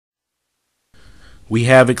We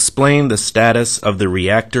have explained the status of the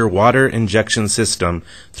reactor water injection system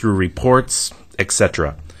through reports,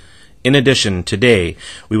 etc. In addition, today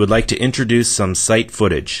we would like to introduce some site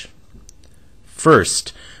footage.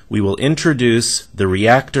 First, we will introduce the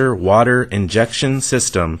reactor water injection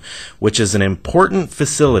system, which is an important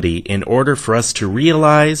facility in order for us to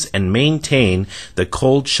realize and maintain the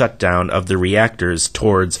cold shutdown of the reactors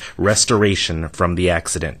towards restoration from the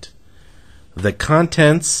accident. The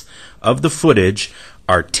contents of the footage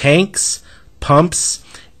are tanks, pumps,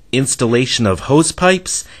 installation of hose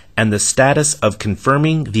pipes, and the status of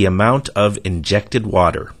confirming the amount of injected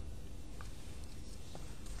water.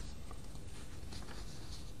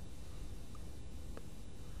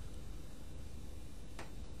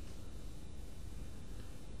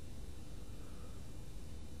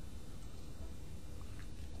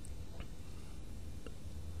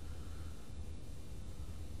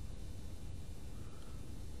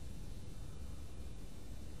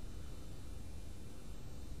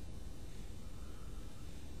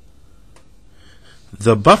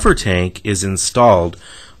 The buffer tank is installed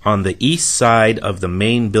on the east side of the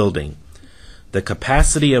main building. The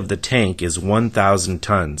capacity of the tank is 1,000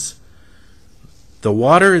 tons. The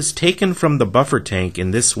water is taken from the buffer tank in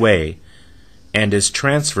this way and is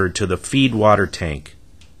transferred to the feed water tank.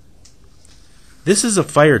 This is a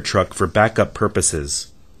fire truck for backup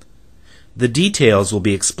purposes. The details will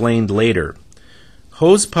be explained later.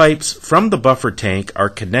 Hose pipes from the buffer tank are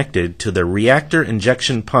connected to the reactor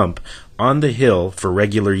injection pump on the hill for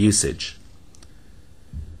regular usage.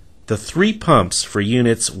 The 3 pumps for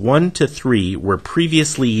units 1 to 3 were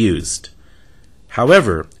previously used.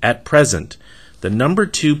 However, at present, the number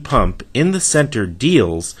 2 pump in the center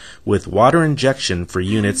deals with water injection for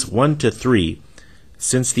units 1 to 3,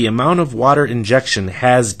 since the amount of water injection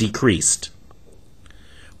has decreased.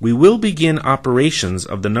 We will begin operations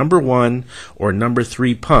of the number 1 or number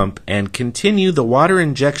 3 pump and continue the water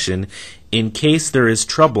injection in case there is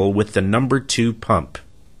trouble with the number 2 pump.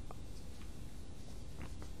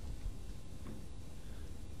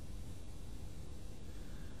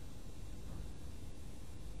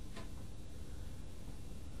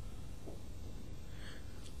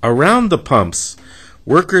 Around the pumps,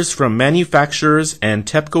 workers from manufacturers and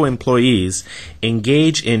TEPCO employees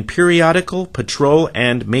engage in periodical patrol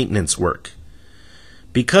and maintenance work.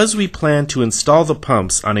 Because we plan to install the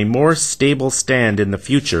pumps on a more stable stand in the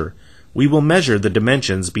future, we will measure the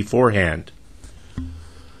dimensions beforehand.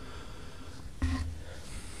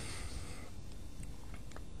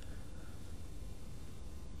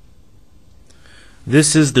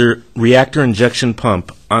 This is the reactor injection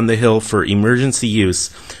pump on the hill for emergency use,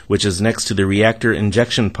 which is next to the reactor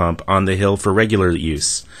injection pump on the hill for regular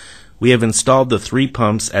use. We have installed the 3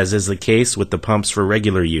 pumps as is the case with the pumps for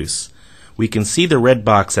regular use. We can see the red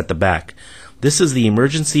box at the back. This is the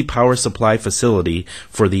emergency power supply facility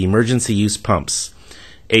for the emergency use pumps.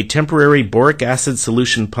 A temporary boric acid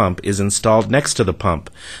solution pump is installed next to the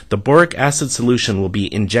pump. The boric acid solution will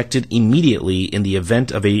be injected immediately in the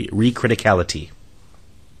event of a recriticality.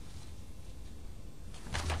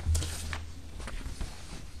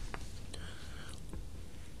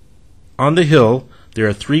 On the hill, there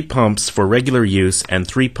are 3 pumps for regular use and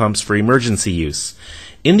 3 pumps for emergency use.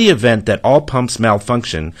 In the event that all pumps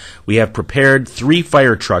malfunction, we have prepared 3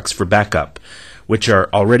 fire trucks for backup, which are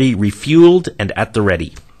already refueled and at the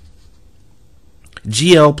ready.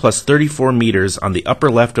 GL plus 34 meters on the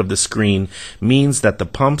upper left of the screen means that the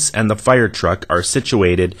pumps and the fire truck are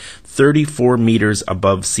situated 34 meters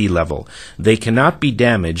above sea level. They cannot be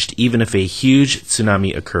damaged even if a huge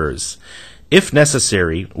tsunami occurs. If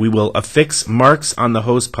necessary, we will affix marks on the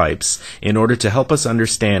hose pipes in order to help us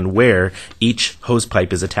understand where each hose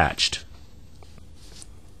pipe is attached.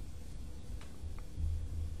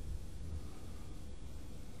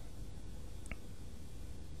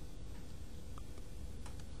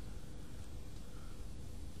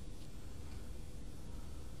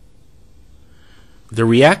 The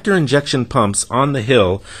reactor injection pumps on the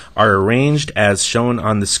hill are arranged as shown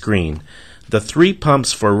on the screen. The 3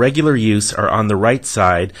 pumps for regular use are on the right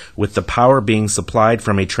side, with the power being supplied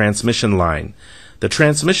from a transmission line. The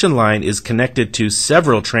transmission line is connected to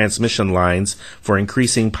several transmission lines for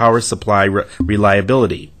increasing power supply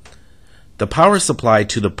reliability. The power supply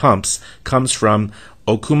to the pumps comes from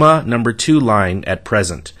Okuma number 2 line at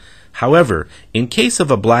present. However, in case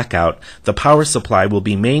of a blackout, the power supply will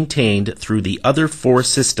be maintained through the other 4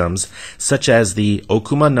 systems, such as the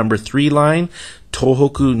Okuma number 3 line,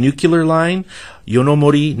 Tohoku nuclear line,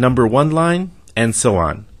 Yonomori number 1 line, and so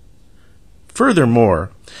on.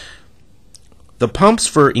 Furthermore, the pumps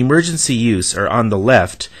for emergency use are on the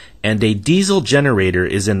left, and a diesel generator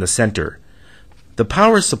is in the center. The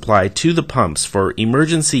power supply to the pumps for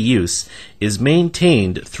emergency use is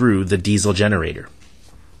maintained through the diesel generator.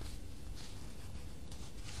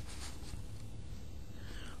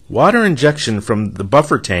 Water injection from the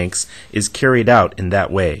buffer tanks is carried out in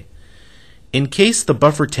that way. In case the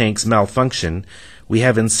buffer tanks malfunction, we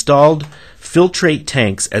have installed filtrate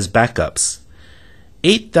tanks as backups.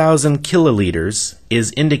 8,000 kiloliters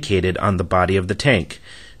is indicated on the body of the tank.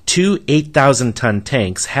 2 8,000-ton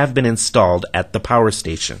tanks have been installed at the power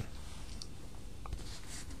station.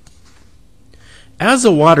 As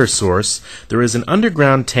a water source, there is an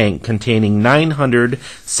underground tank containing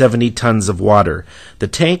 970 tons of water. The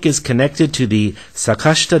tank is connected to the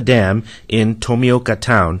Sakashita Dam in Tomioka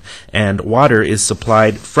Town, and water is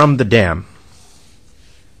supplied from the dam.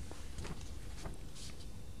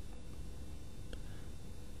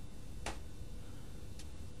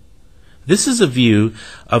 This is a view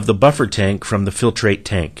of the buffer tank from the filtrate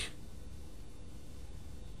tank.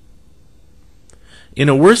 In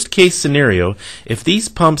a worst-case scenario, if these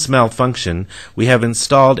pumps malfunction, we have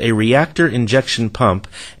installed a reactor injection pump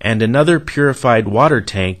and another purified water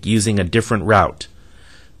tank using a different route.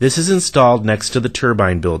 This is installed next to the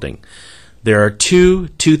turbine building. There are 2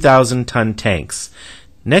 2,000-ton tanks.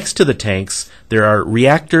 Next to the tanks, there are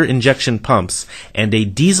reactor injection pumps and a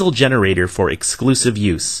diesel generator for exclusive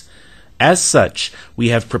use. As such, we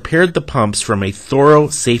have prepared the pumps from a thorough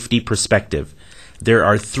safety perspective. There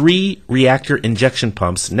are 3 reactor injection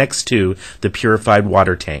pumps next to the purified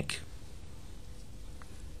water tank.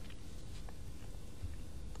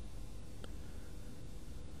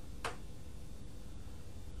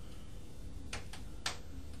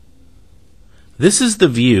 This is the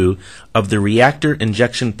view of the reactor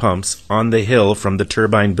injection pumps on the hill from the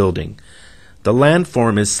turbine building. The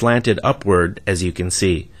landform is slanted upward, as you can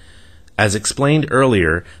see. As explained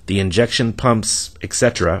earlier, the injection pumps,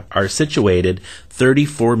 etc., are situated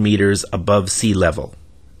 34 meters above sea level.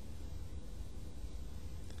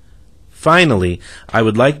 Finally, I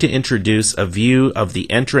would like to introduce a view of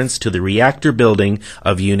the entrance to the reactor building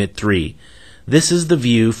of Unit 3. This is the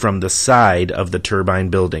view from the side of the turbine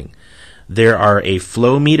building. There are a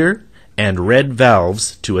flow meter and red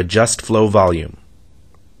valves to adjust flow volume.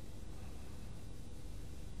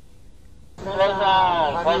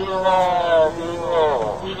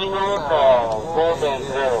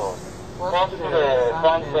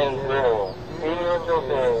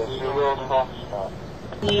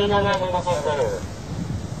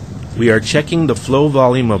 We are checking the flow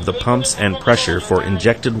volume of the pumps and pressure for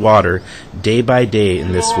injected water day by day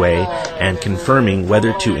in this way and confirming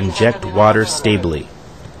whether to inject water stably.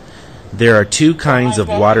 There are 2 kinds of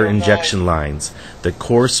water injection lines, the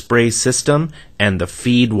core spray system and the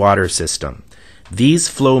feed water system. These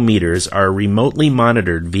flow meters are remotely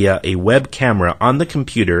monitored via a web camera on the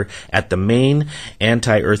computer at the main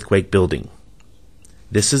anti-earthquake building.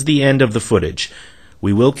 This is the end of the footage.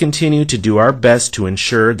 We will continue to do our best to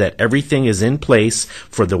ensure that everything is in place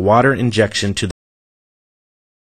for the water injection to